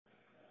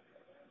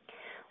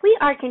We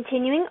are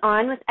continuing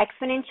on with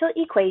exponential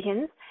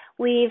equations.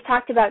 We've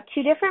talked about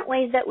two different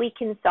ways that we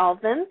can solve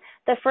them.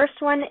 The first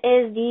one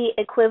is the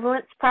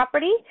equivalence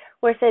property,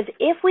 where it says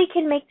if we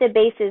can make the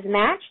bases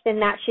match, then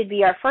that should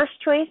be our first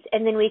choice,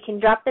 and then we can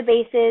drop the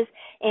bases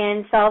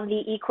and solve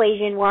the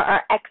equation where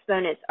our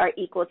exponents are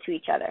equal to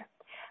each other.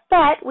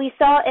 But we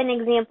saw an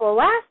example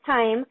last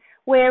time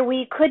where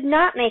we could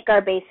not make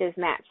our bases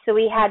match. So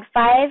we had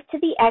 5 to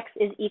the x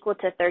is equal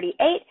to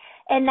 38,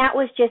 and that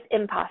was just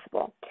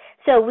impossible.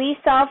 So we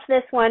solved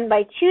this one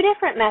by two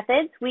different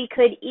methods. We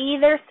could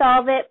either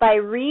solve it by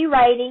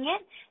rewriting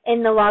it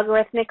in the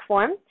logarithmic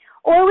form,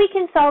 or we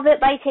can solve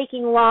it by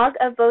taking log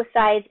of both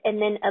sides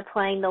and then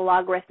applying the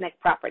logarithmic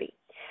property.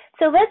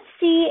 So let's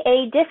see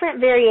a different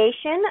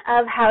variation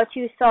of how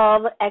to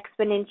solve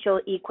exponential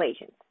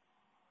equations.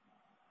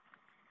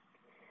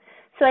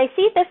 So I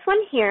see this one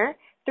here.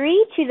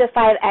 3 to the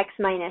 5x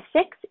minus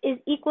 6 is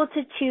equal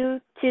to 2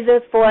 to the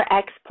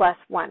 4x plus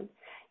 1.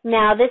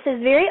 Now, this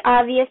is very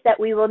obvious that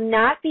we will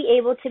not be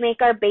able to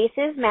make our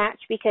bases match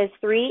because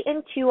 3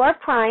 and 2 are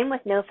prime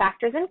with no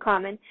factors in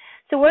common.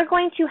 So we're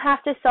going to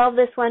have to solve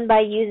this one by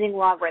using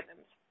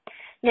logarithms.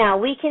 Now,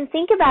 we can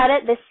think about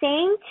it the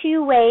same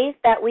two ways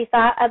that we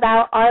thought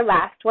about our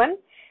last one.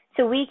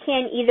 So we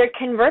can either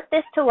convert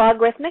this to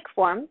logarithmic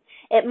form.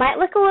 It might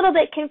look a little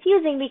bit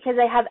confusing because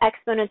I have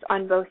exponents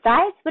on both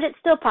sides, but it's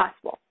still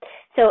possible.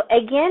 So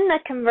again, the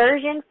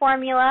conversion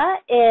formula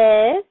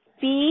is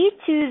b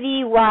to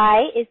the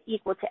y is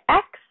equal to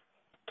x,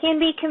 can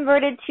be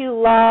converted to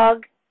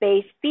log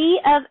base b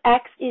of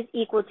x is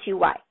equal to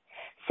y.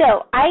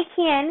 So I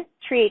can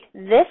treat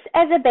this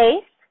as a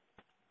base,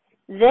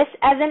 this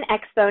as an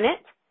exponent,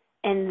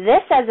 and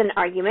this as an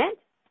argument.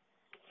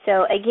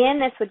 So again,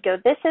 this would go,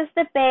 this is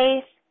the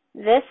base,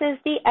 this is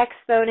the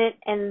exponent,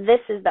 and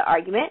this is the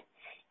argument,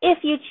 if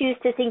you choose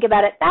to think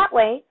about it that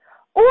way.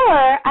 Or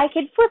I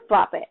could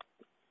flip-flop it.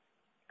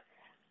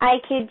 I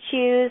could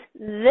choose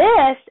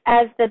this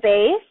as the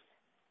base,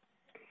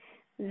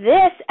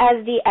 this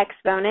as the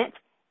exponent,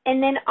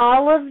 and then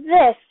all of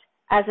this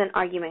as an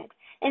argument.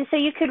 And so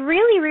you could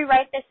really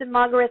rewrite this in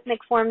logarithmic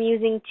form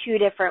using two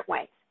different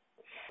ways.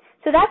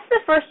 So that's the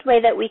first way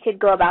that we could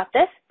go about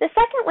this. The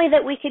second way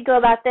that we could go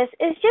about this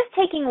is just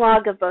taking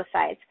log of both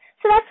sides.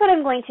 So that's what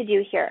I'm going to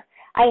do here.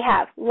 I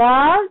have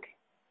log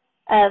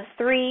of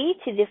 3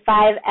 to the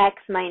 5x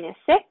minus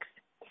 6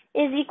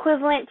 is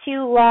equivalent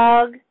to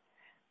log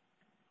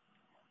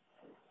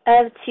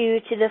of 2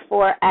 to the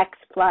 4x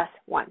plus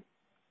 1.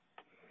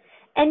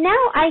 And now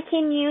I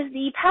can use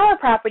the power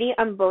property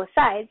on both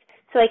sides.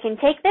 So I can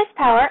take this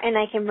power and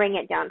I can bring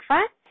it down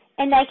front,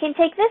 and I can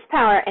take this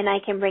power and I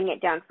can bring it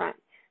down front.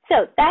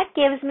 So that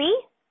gives me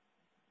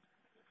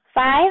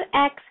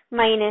 5x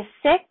minus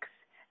 6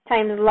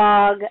 times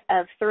log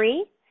of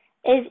 3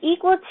 is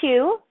equal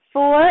to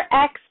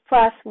 4x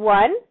plus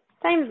 1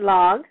 times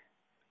log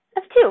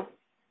of 2.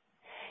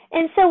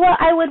 And so what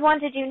I would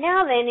want to do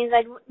now then is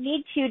I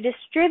need to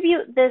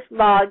distribute this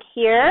log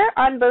here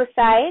on both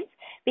sides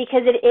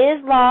because it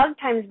is log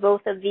times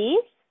both of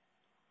these.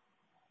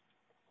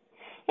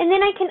 And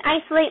then I can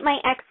isolate my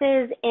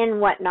x's and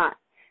whatnot.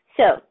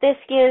 So this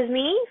gives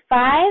me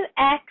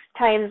 5x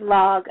times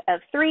log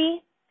of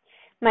 3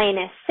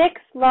 minus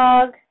 6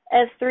 log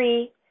of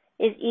 3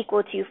 is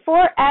equal to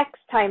 4x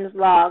times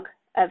log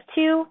of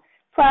 2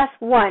 plus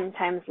 1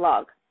 times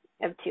log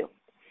of 2.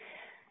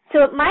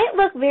 So it might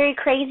look very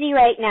crazy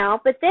right now,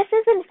 but this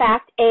is in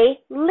fact a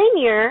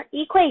linear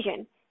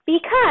equation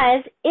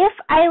because if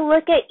I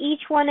look at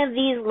each one of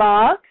these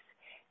logs,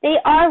 they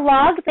are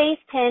log base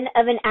 10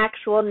 of an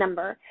actual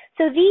number.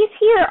 So these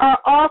here are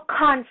all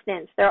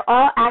constants. They're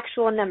all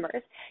actual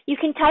numbers. You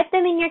can type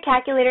them in your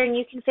calculator and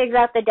you can figure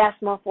out the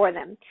decimal for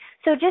them.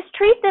 So just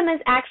treat them as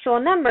actual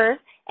numbers,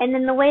 and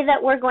then the way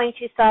that we're going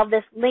to solve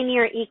this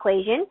linear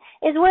equation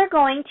is we're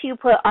going to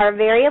put our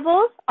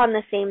variables on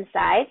the same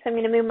side. So I'm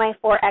going to move my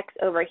 4x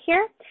over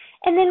here,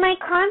 and then my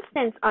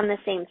constants on the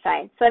same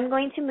side. So I'm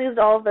going to move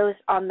all of those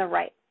on the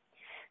right.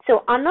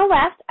 So on the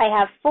left, I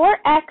have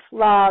 4x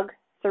log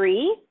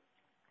 3.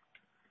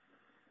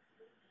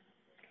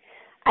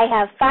 I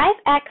have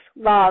 5x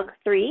log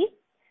 3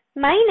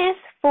 minus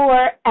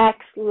 4x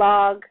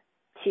log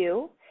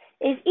 2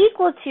 is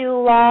equal to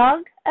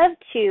log of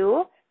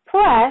 2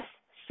 plus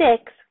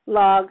 6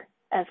 log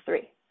of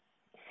 3.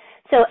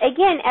 So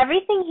again,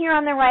 everything here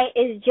on the right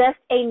is just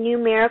a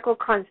numerical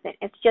constant.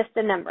 It's just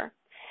a number.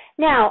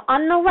 Now,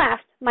 on the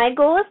left, my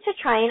goal is to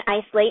try and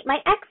isolate my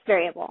x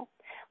variable.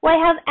 Well,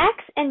 I have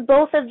x in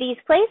both of these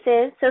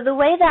places, so the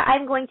way that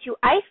I'm going to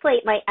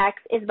isolate my x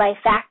is by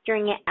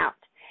factoring it out.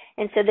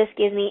 And so this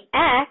gives me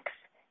x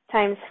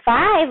times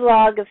 5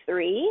 log of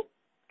 3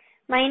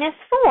 minus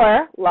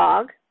 4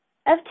 log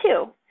of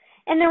 2.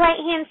 And the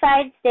right-hand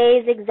side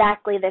stays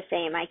exactly the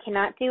same. I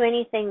cannot do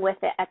anything with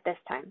it at this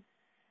time.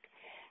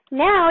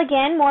 Now,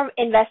 again, more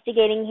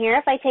investigating here.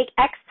 If I take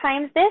x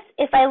times this,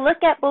 if I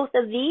look at both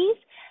of these,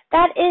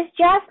 that is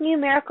just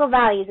numerical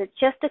values. It's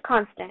just a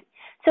constant.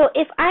 So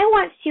if I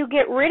want to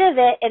get rid of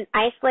it and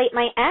isolate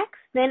my x,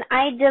 then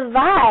I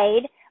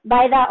divide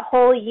by that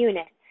whole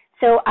unit.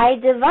 So I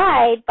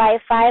divide by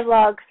 5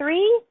 log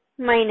 3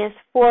 minus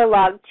 4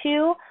 log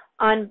 2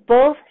 on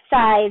both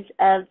sides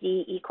of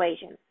the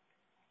equation.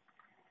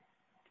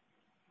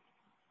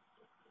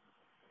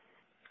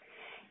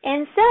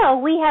 And so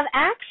we have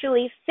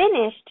actually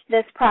finished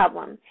this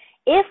problem.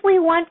 If we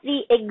want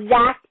the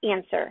exact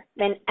answer,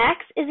 then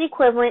x is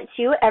equivalent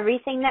to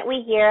everything that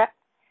we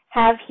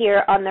have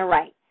here on the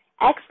right.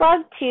 X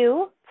log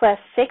 2 plus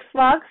 6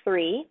 log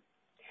 3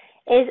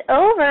 is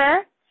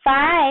over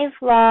 5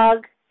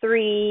 log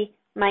 3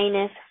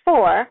 minus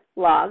 4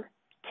 log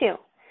 2.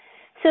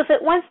 So if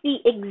it wants the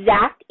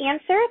exact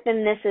answer,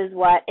 then this is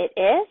what it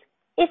is.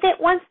 If it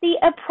wants the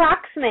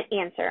approximate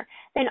answer,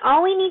 then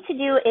all we need to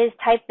do is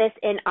type this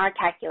in our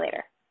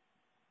calculator.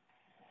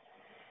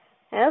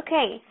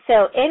 Okay,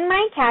 so in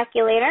my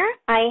calculator,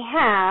 I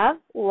have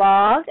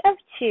log of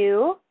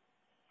 2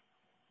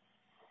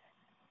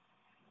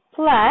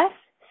 plus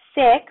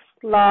 6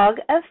 log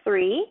of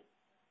 3.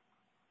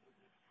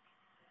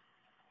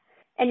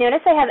 And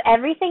notice I have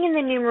everything in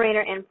the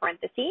numerator in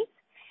parentheses.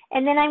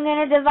 And then I'm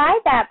going to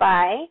divide that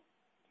by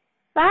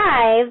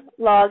 5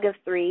 log of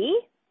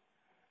 3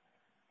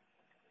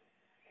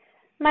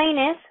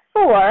 minus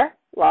 4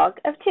 log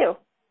of 2.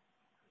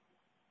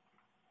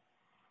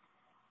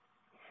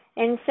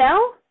 And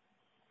so,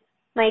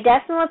 my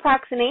decimal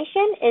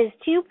approximation is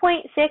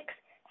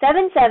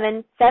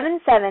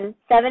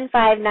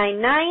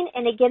 2.677777599,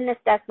 and again, this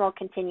decimal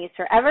continues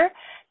forever.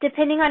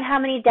 Depending on how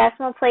many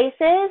decimal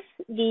places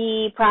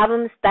the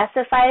problem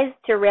specifies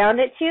to round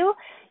it to,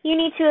 you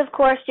need to, of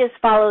course, just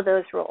follow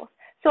those rules.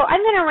 So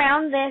I'm going to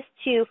round this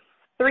to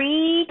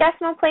 3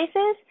 decimal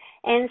places,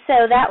 and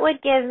so that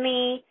would give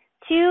me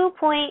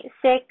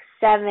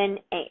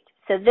 2.678.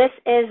 So this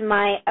is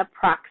my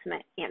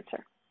approximate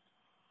answer.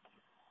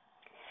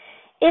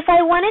 If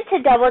I wanted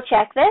to double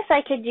check this,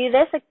 I could do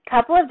this a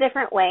couple of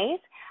different ways.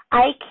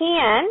 I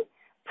can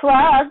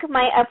plug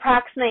my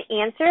approximate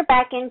answer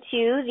back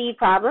into the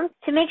problem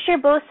to make sure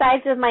both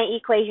sides of my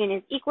equation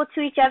is equal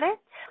to each other.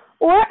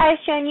 Or I've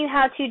shown you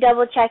how to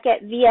double check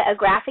it via a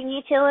graphing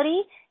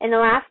utility. In the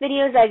last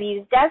videos I've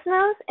used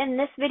Desmos. In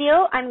this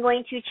video I'm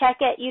going to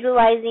check it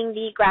utilizing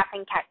the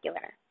graphing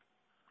calculator.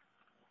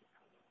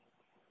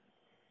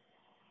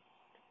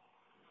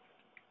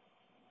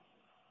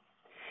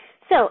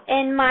 So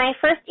in my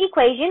first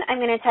equation, I'm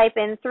going to type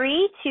in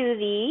 3 to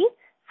the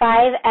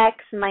 5x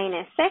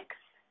minus 6.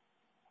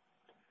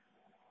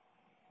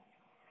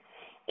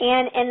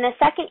 And in the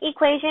second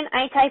equation,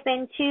 I type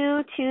in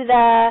 2 to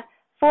the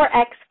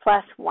 4x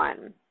plus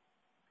 1.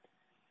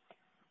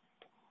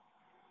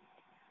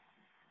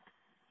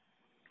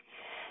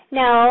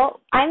 Now,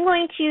 I'm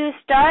going to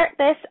start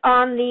this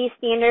on the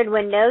standard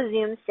window,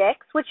 Zoom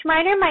 6, which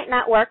might or might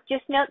not work.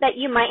 Just note that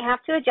you might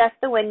have to adjust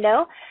the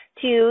window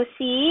to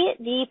see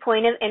the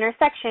point of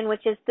intersection,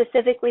 which is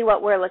specifically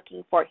what we're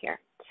looking for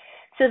here.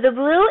 So the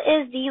blue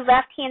is the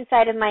left-hand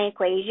side of my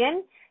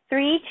equation,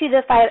 3 to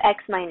the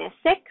 5x minus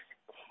 6.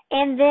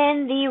 And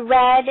then the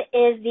red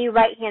is the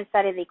right-hand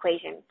side of the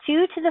equation,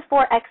 2 to the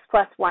 4x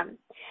plus 1.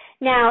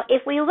 Now,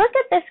 if we look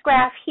at this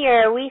graph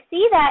here, we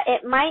see that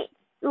it might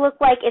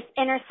look like it's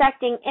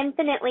intersecting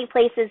infinitely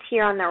places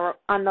here on the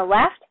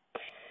left.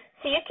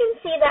 So you can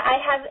see that I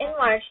have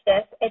enlarged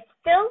this. It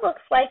still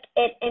looks like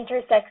it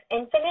intersects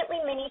infinitely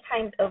many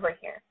times over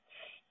here.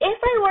 If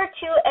I were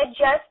to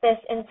adjust this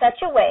in such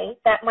a way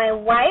that my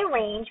y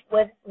range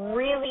was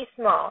really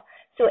small,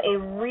 so a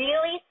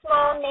really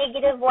small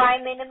negative y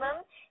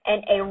minimum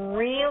and a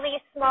really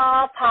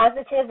small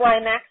positive y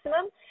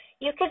maximum,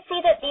 you could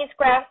see that these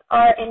graphs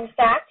are in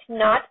fact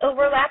not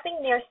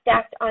overlapping, they're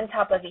stacked on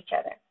top of each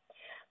other.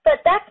 But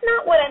that's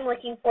not what I'm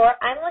looking for.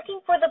 I'm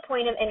looking for the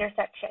point of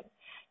intersection.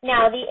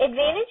 Now, the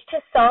advantage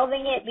to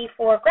solving it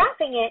before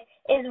graphing it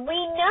is we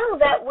know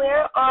that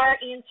where our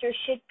answer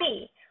should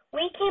be.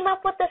 We came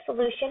up with the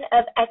solution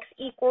of x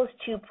equals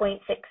 2.67.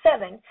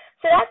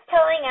 So that's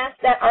telling us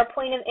that our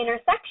point of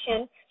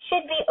intersection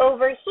should be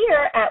over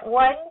here at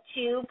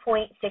 2.67,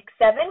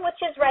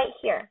 which is right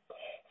here.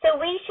 So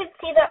we should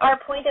see that our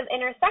point of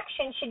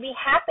intersection should be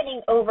happening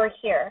over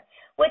here,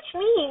 which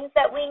means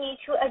that we need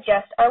to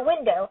adjust our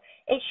window.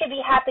 It should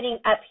be happening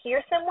up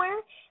here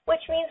somewhere,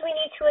 which means we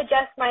need to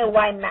adjust my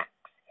y max.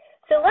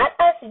 So let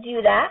us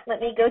do that. Let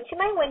me go to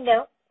my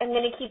window. I'm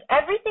going to keep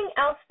everything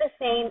else the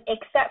same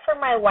except for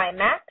my y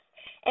max,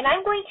 and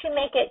I'm going to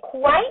make it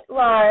quite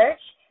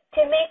large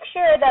to make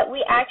sure that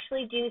we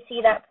actually do see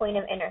that point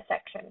of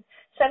intersection.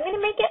 So I'm going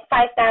to make it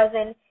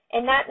 5,000,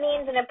 and that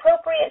means an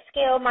appropriate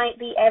scale might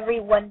be every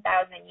 1,000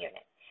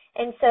 units.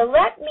 And so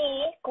let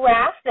me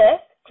graph this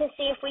to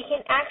see if we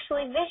can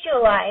actually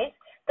visualize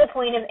the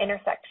point of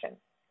intersection.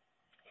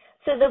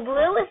 So the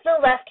blue is the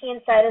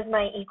left-hand side of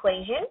my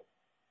equation,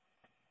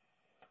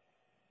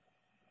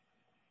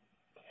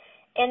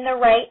 and the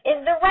right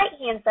is the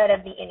right-hand side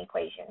of the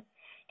equation.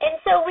 And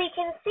so we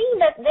can see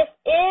that this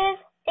is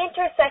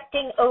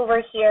intersecting over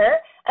here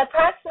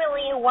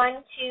approximately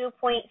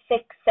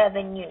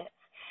 12.67 units.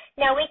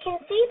 Now we can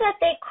see that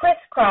they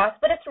crisscross,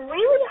 but it's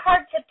really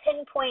hard to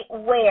pinpoint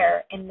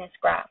where in this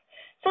graph.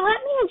 So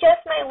let me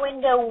adjust my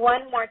window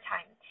one more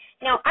time.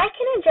 Now I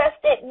can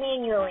adjust it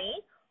manually,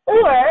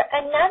 or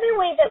another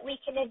way that we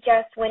can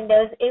adjust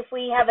windows if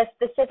we have a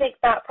specific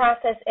thought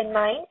process in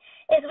mind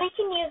is we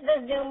can use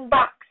the zoom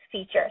box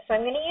feature. So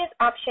I'm going to use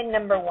option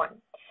number 1.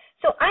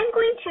 So I'm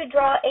going to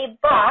draw a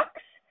box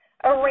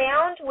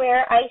around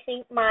where I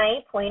think my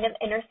point of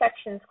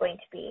intersection is going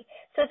to be.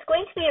 So it's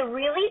going to be a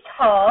really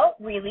tall,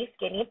 really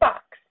skinny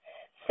box.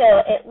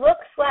 So it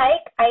looks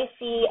like I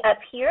see up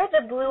here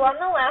the blue on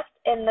the left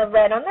and the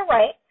red on the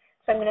right.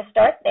 So I'm going to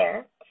start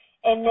there.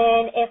 And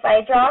then if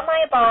I draw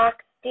my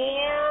box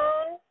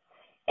down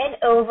and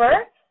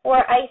over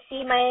where I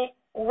see my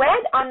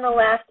red on the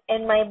left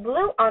and my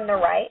blue on the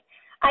right,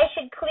 I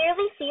should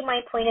clearly see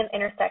my point of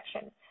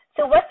intersection.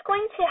 So what's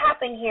going to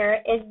happen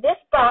here is this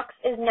box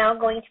is now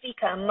going to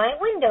become my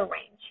window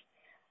range.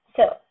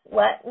 So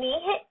let me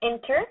hit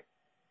enter.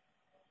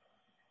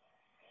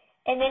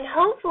 And then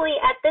hopefully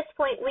at this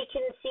point we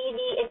can see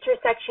the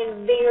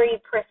intersection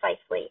very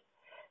precisely.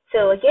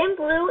 So again,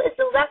 blue is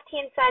the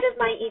left-hand side of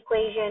my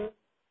equation,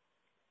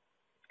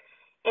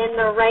 and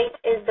the right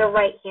is the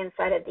right-hand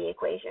side of the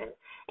equation.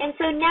 And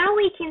so now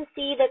we can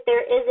see that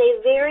there is a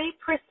very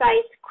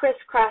precise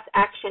crisscross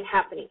action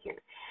happening here.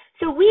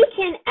 So we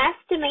can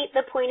estimate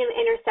the point of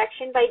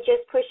intersection by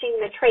just pushing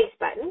the trace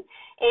button,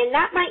 and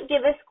that might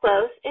give us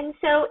close. And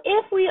so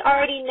if we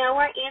already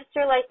know our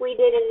answer like we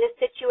did in this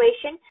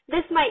situation,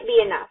 this might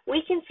be enough.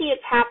 We can see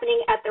it's happening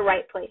at the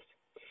right place.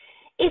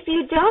 If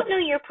you don't know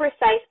your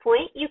precise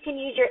point, you can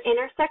use your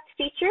intersect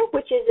feature,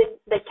 which is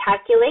the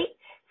calculate.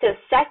 So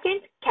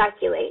second,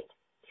 calculate,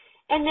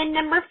 and then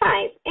number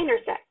 5,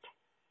 intersect.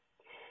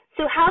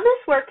 So how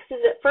this works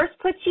is it first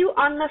puts you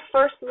on the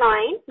first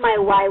line, my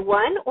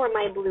Y1 or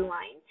my blue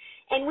line,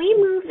 and we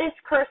move this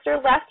cursor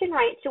left and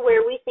right to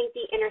where we think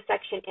the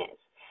intersection is.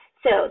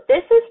 So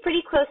this is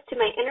pretty close to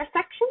my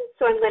intersection,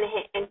 so I'm going to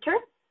hit enter.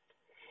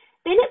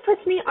 Then it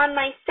puts me on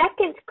my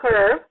second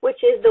curve, which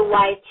is the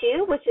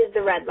Y2, which is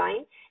the red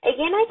line.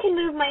 Again, I can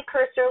move my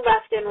cursor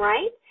left and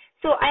right,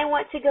 so I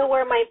want to go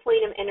where my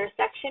point of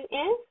intersection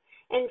is,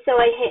 and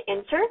so I hit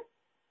enter.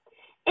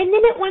 And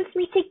then it wants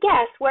me to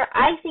guess where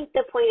I think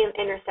the point of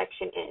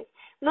intersection is.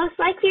 Most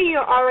likely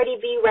you'll already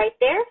be right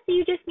there, so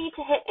you just need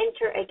to hit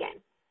enter again.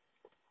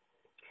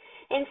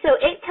 And so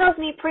it tells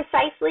me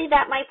precisely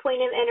that my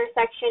point of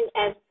intersection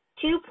is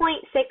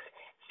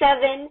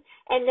 2.67,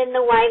 and then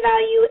the Y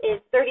value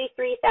is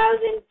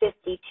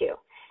 33,052.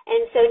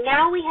 And so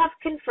now we have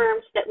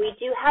confirmed that we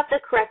do have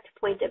the correct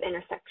point of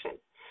intersection.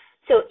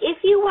 So if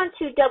you want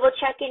to double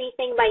check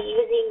anything by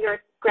using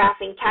your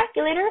graphing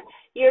calculator,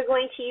 you're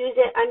going to use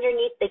it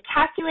underneath the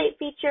calculate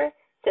feature.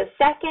 So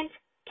second,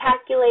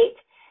 calculate,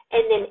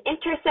 and then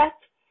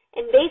intersect.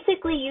 And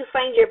basically you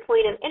find your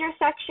point of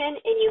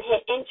intersection and you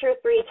hit enter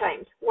 3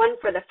 times. One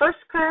for the first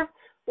curve,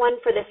 one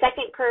for the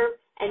second curve,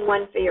 and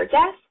one for your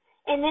guess.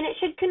 And then it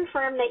should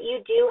confirm that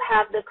you do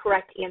have the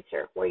correct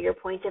answer where your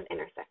point of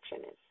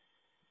intersection is.